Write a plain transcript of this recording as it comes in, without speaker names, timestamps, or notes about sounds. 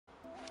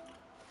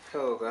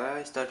Hello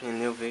guys, starting a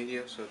new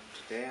video. So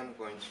today I'm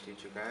going to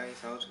teach you guys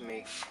how to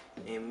make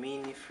a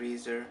mini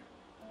freezer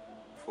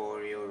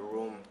for your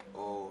room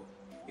or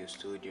your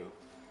studio.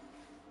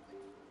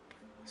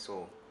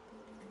 So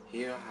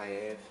here I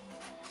have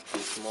a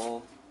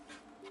small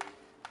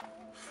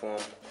foam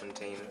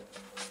container.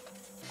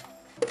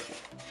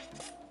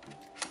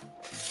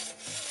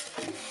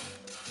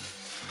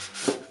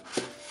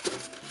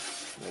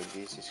 Like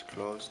this is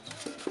closed.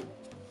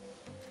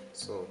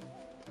 So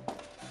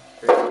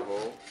first of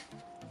all,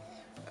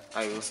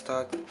 I will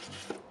start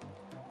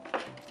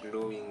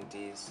gluing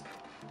this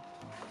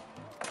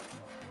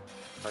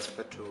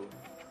aspartame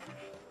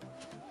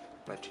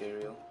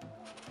material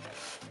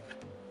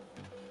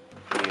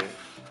here.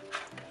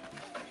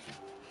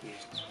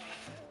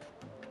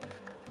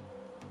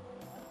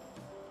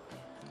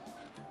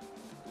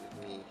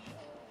 Let me,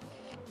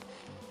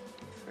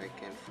 if I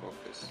can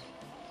focus.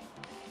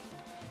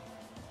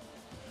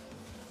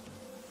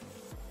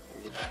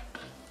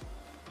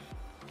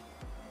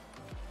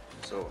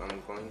 So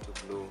I'm going to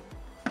glue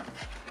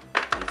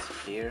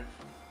this here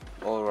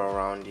all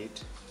around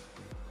it.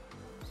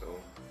 So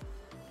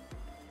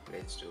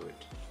let's do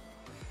it.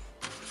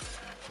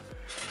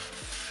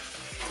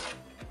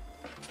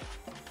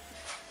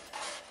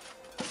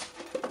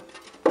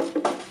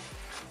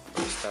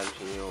 We start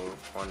here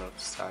on the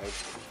side.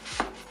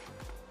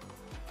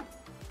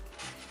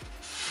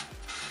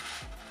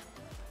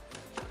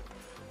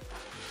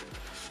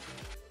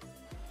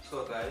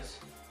 So guys,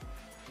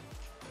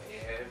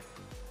 I have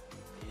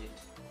it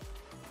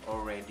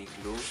already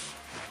glued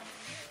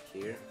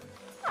here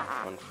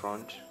on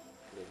front.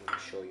 Let me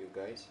show you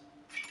guys.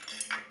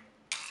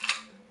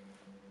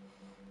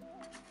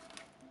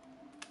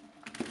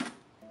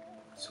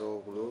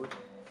 So glued,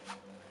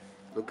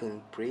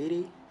 looking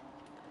pretty.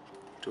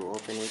 To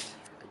open it,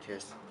 I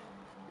just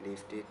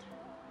lift it,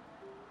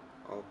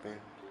 open,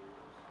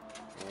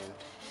 and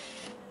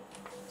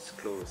it's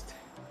closed.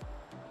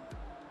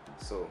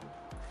 So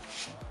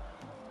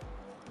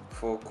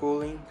for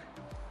cooling,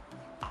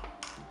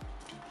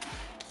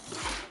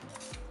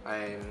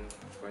 I'm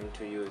going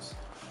to use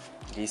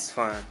this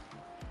fan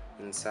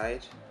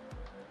inside,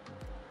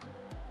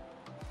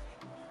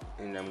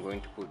 and I'm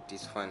going to put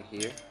this fan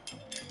here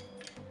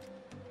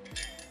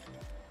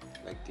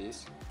like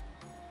this.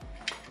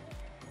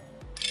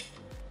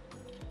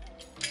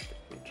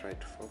 Let me try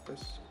to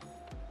focus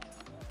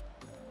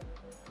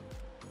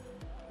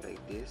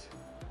like this.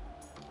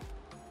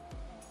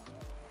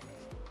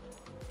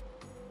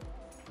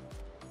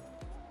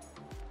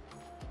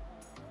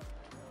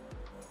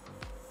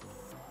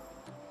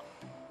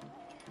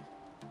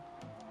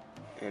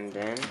 And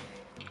then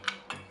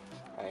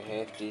I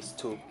have these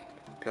two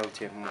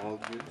Peltier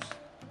modules.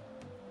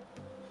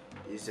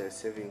 These are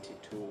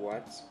 72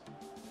 watts,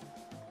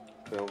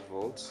 12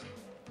 volts.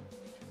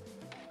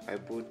 I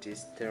put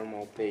this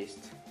thermal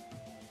paste.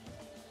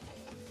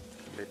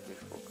 Let me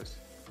focus.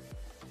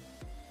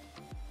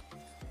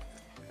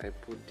 I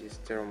put this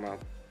thermal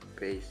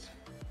paste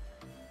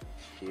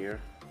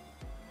here,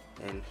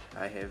 and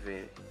I have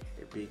a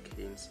big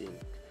heat sink.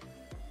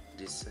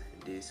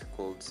 This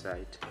cold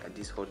side,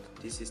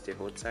 this is the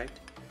hot side,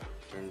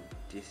 and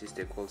this is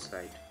the cold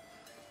side.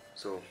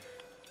 So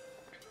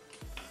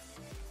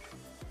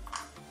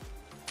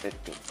let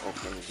me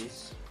open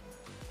this.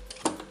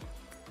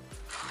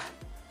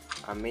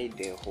 I made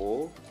a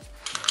hole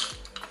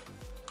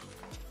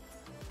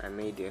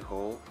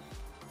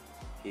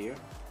here.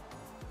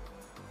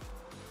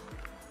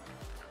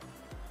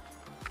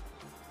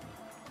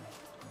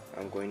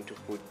 I'm going to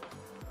put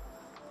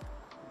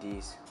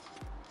this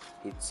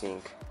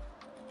heatsink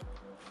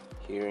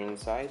here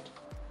inside.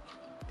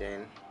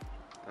 Then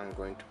I'm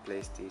going to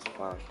place this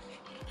fan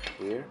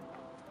here,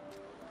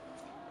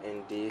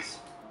 and this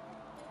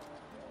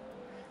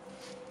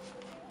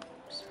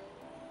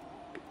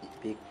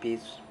big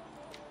piece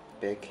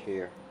back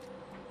here.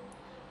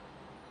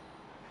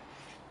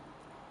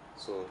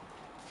 So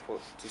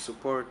to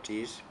support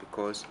this,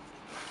 because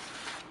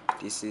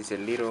this is a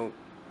little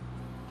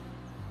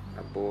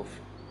above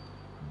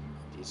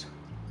these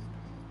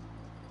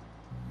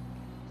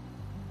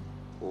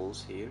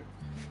holes here,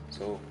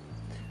 so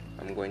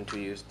I'm going to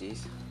use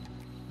this.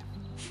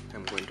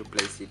 I'm going to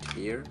place it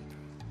here,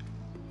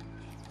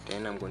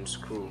 then I'm going to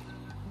screw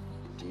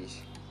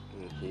this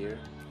in here,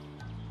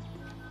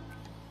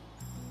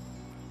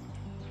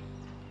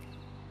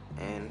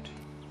 and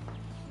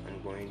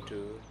I'm going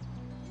to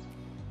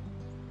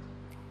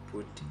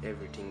put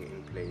everything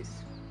in place.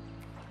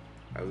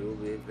 I will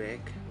be back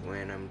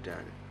when I'm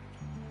done.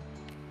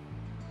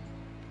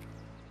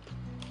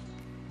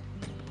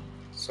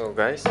 So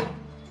guys,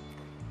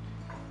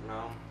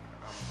 now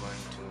I'm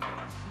going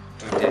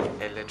to do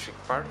the electric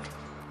part.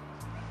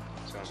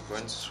 So I'm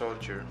going to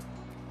solder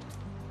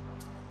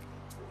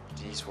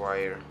this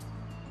wire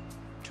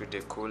to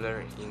the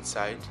cooler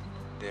inside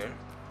there.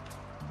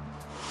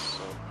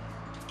 So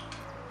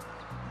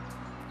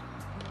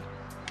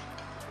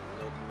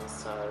let me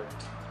start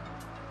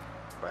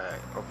by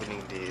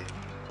opening the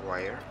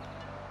wire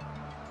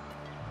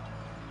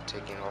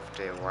taking off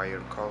the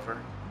wire cover.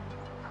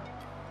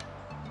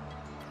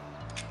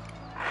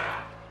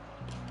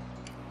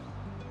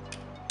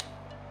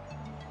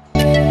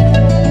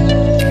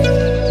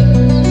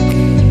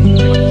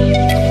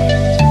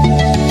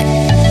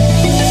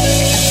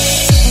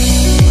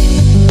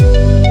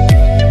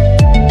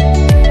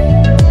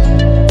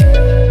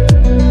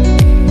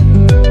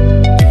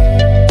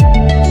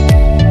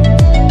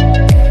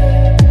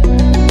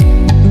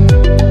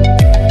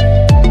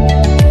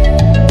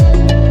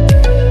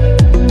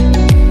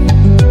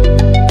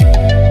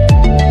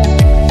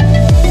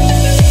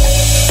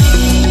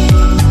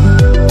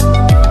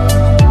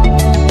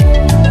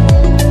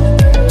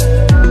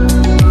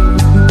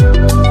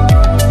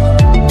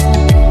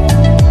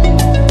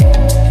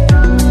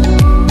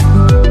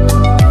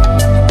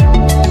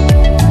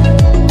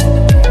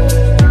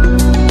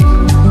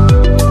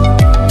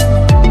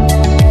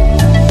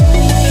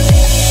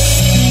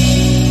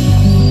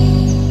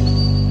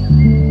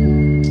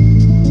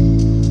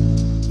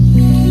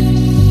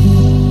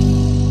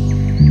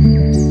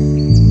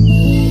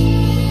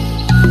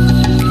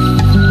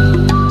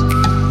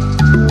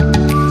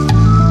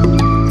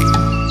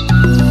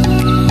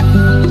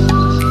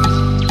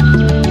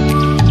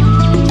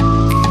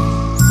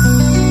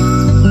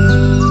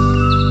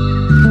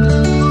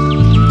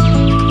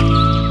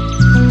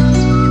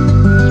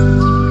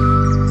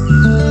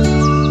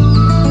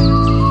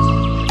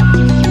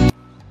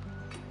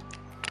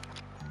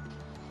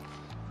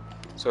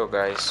 So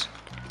guys,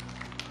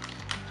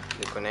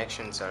 the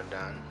connections are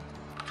done.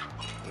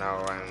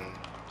 Now I'm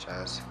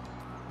just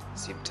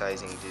zip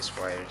tying these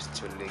wires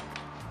to look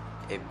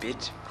a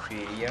bit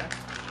prettier.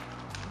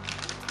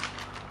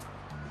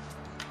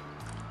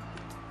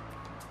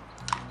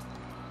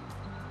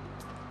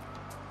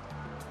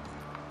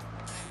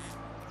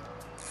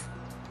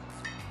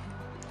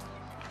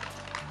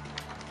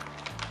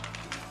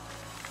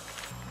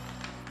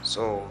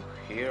 So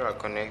here I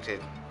connected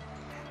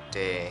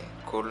the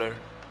cooler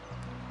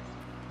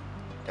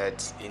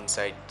that's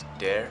inside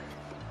there.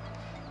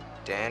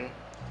 Then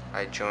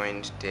I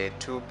joined the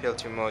two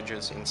Peltier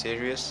modules in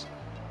series.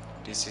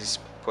 This is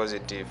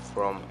positive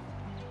from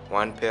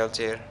one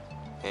Peltier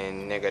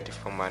and negative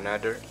from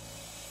another,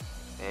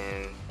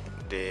 and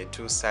the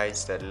two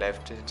sides that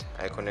left it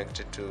I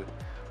connected to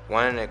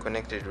one. I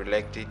connected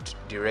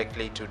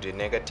directly to the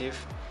negative,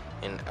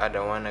 and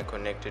other one I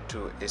connected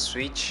to a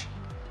switch,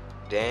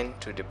 then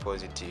to the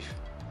positive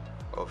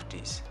of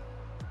this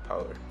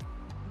power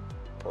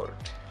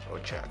port or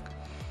jack.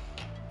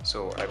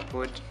 So I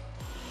put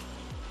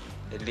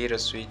a little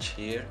switch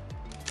here,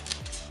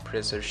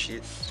 pressure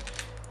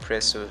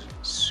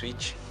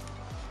switch.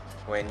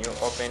 When you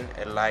open,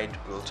 a light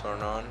will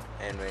turn on,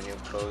 and when you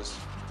close,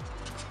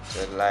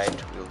 the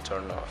light will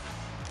turn off.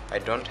 I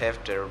don't have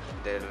the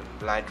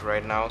light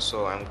right now,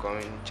 so I'm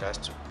going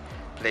just to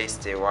place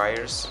the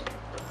wires,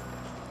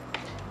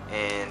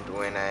 and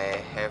when I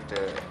have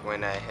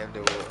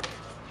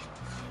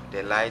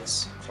the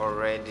lights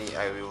already,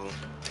 I will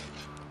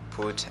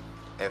put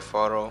a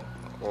photo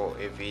or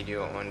a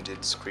video on the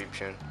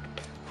description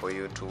for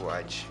you to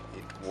watch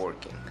it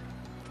working.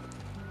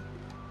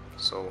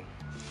 So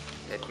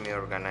let me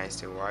organize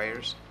the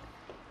wires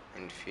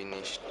and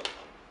finish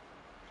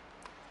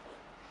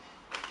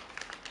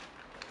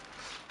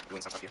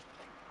doing some stuff here.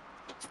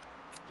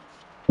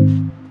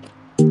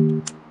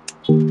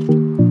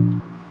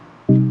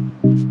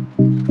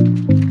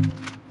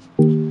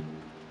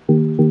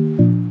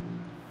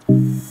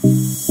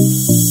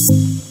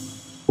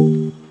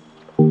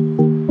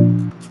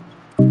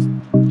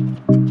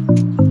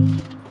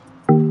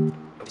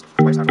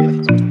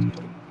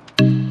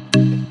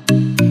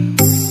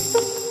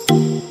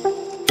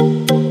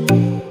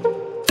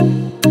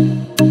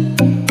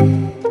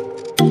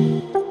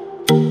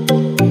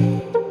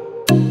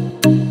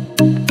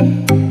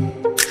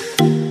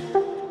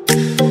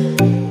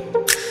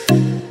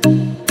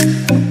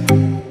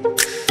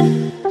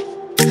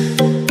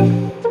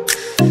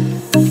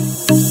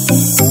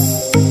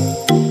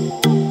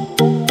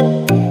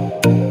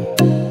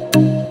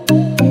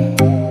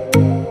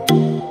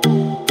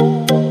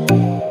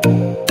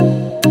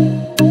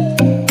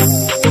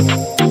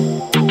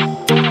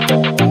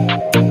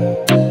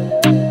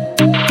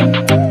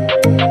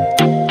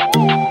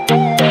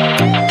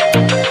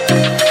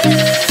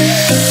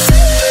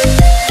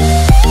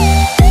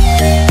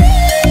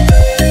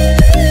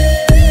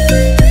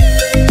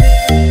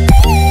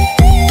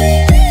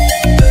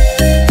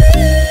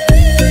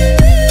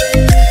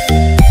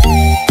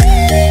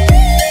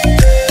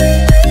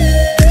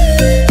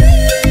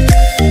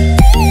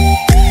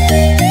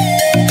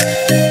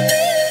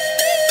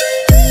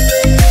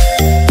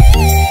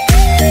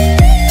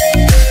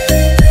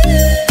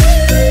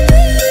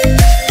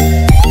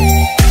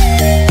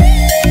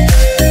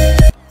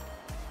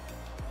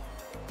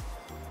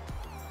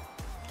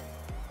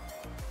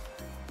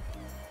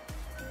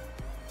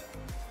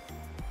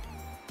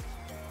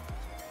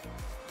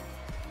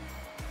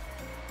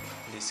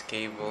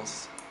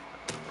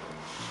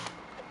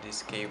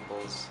 These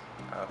cables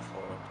are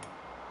for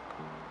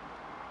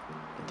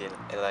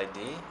the LED,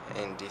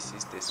 and this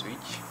is the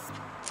switch.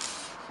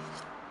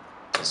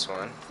 This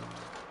one.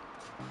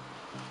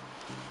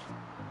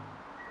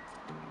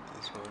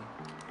 This one.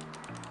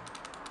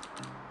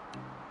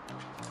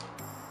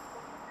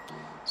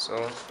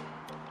 So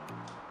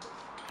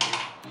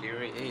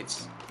here it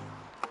is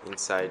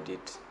inside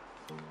it.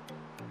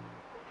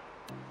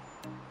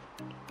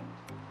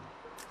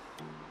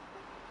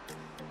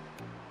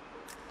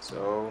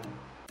 So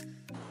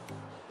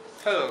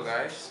hello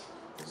guys,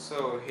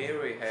 so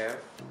here we have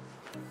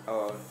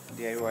our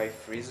DIY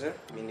freezer,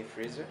 mini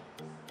freezer.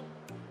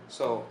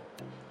 So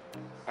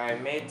I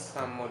made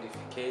some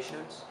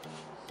modifications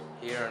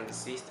here on the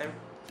system.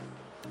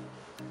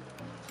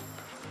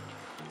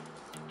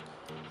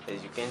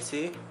 As you can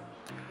see,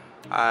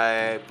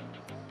 I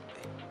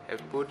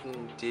have put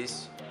in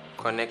this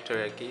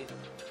connector again,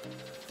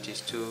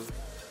 this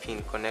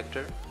 2-pin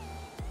connector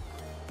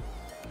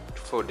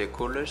for the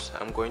coolers.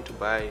 I'm going to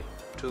buy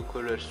 2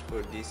 coolers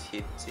for this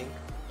heatsink,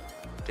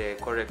 the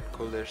correct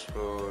coolers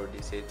for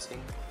this heatsink,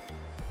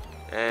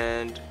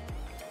 and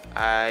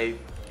I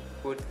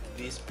put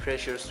this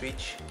pressure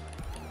switch,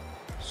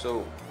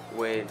 so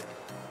when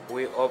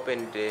we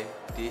open the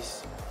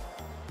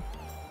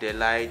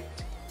light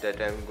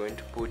that I'm going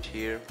to put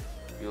here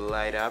will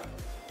light up,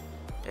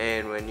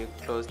 and when you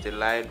close the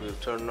light will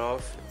turn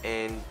off,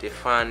 and the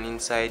fan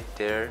inside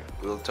there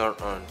will turn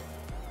on.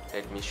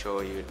 Let me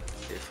show you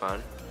the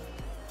fan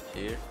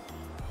here,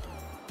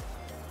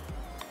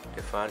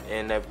 the fan,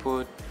 and I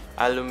put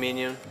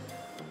aluminum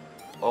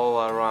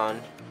all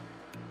around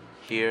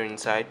here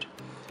inside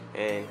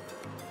and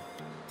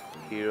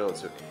here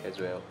also as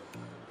well.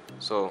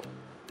 So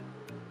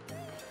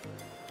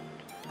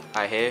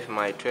I have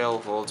my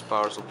 12 volts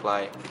power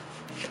supply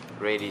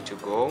ready to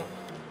go.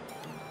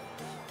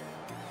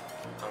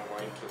 I'm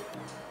going to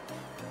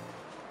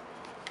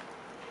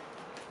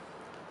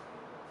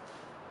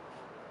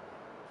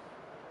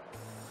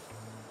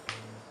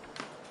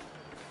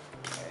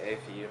I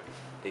have here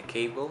the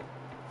cable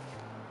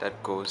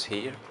that goes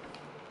here,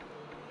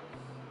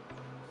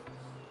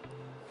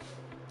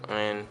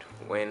 and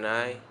when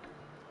I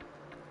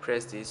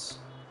press this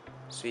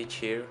switch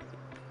here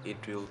it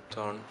will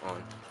turn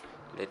on.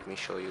 Let me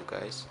show you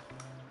guys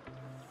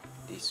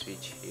this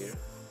switch here,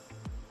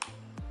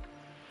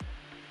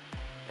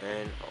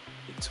 and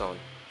it's on.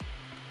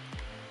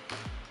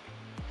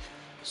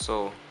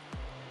 So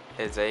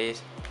as I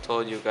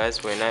told you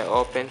guys, when I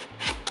open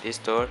this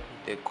door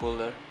the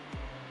cooler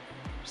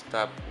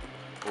stopped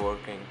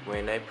working.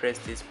 When I press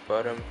this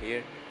button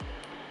here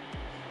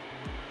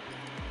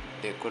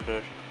the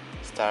cooler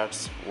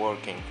starts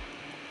working.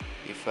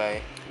 If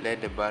I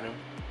let the button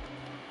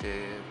the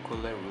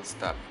cooler will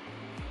stop.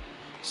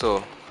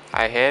 So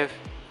I have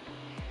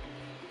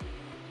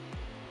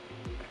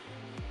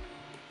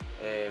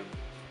a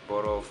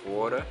bottle of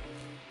water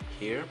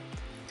here.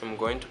 I'm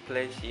going to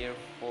place here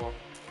for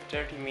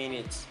 30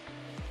 minutes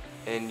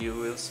and you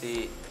will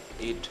see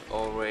it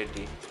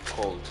already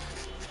cold.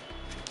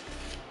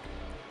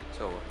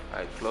 So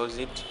I close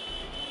it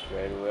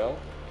very well,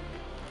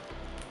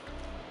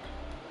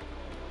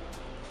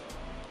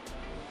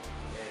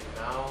 and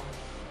now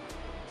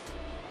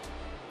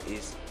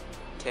is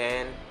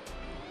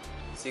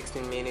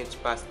 16 minutes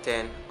past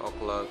 10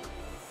 o'clock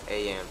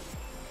a.m.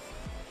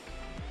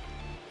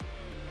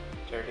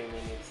 30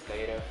 minutes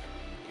later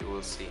you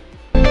will see.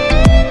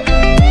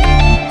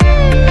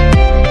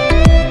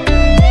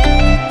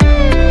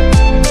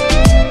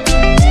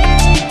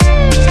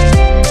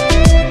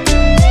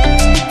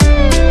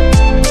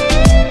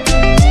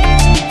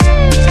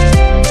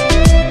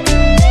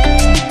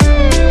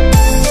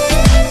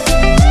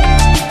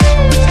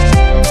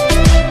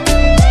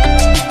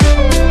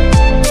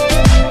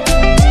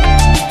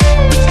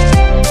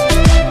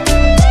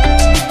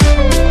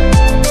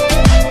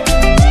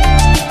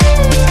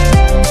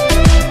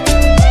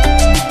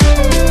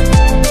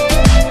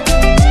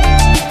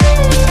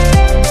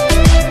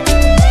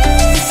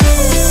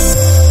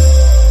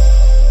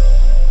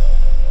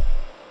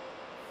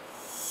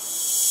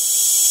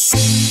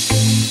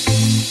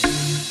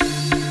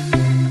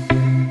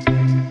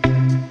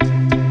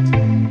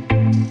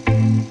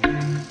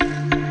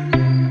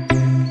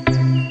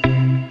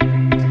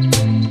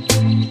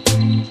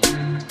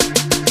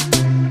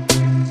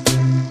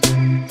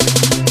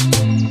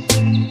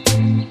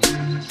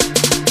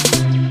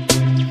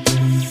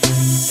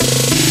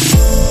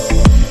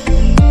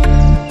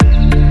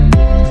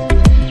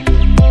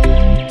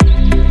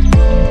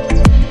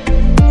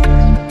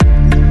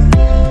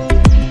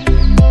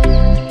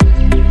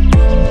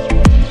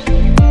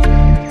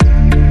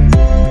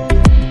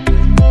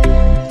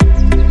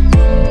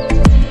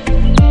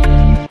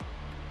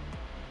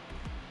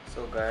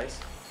 So guys,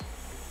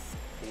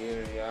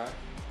 here we are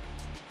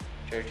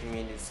 30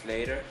 minutes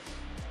later.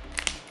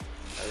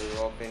 I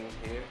will open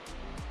here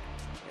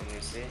and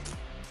you see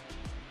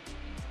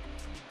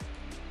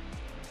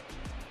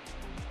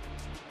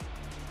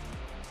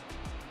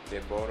the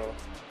bottle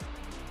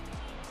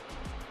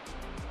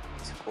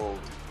is cold.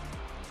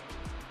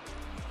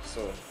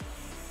 So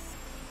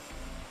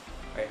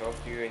I hope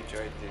you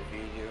enjoyed the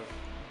video.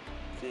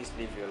 Please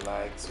leave your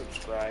like,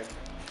 subscribe,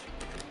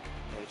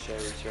 and share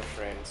with your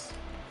friends.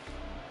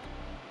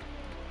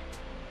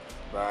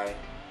 Bye.